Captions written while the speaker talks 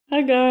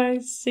Hi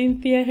guys,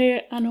 Cynthia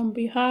here, and on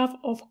behalf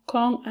of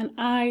Kong and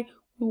I,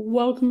 we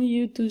welcome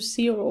you to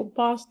Zero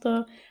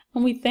Pasta,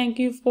 and we thank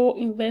you for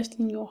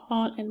investing your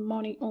heart and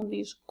money on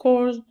this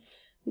course.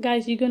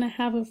 Guys, you're gonna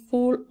have a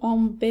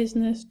full-on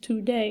business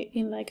today.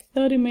 In like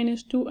 30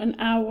 minutes to an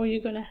hour,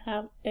 you're gonna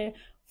have a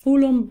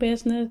full-on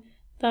business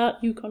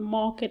that you can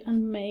market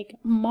and make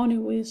money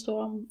with.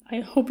 So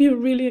I hope you're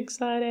really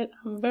excited.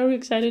 I'm very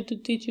excited to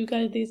teach you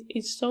guys this.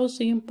 It's so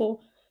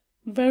simple,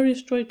 very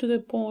straight to the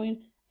point.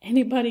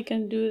 Anybody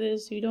can do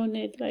this. You don't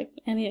need like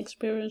any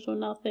experience or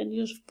nothing.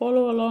 Just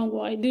follow along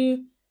what I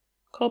do,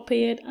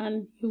 copy it,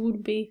 and you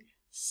would be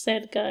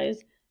set,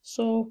 guys.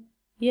 So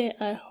yeah,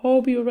 I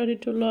hope you're ready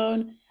to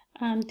learn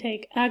and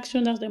take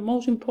action. That's the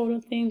most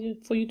important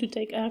thing, for you to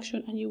take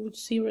action, and you would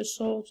see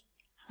results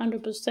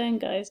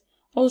 100%, guys.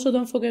 Also,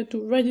 don't forget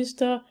to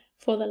register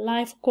for the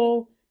live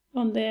call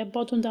on the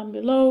button down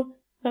below.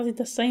 That is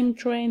the same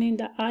training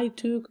that I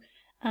took,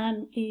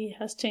 and it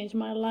has changed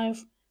my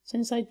life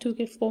since I took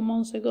it 4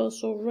 months ago.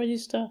 So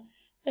register,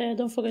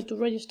 don't forget to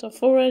register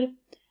for it.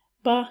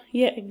 But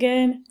yeah,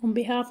 again, on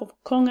behalf of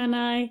Kong and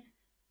I,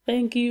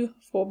 thank you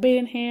for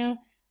being here,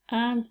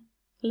 and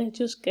let's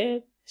just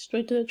get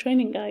straight to the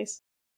training, guys.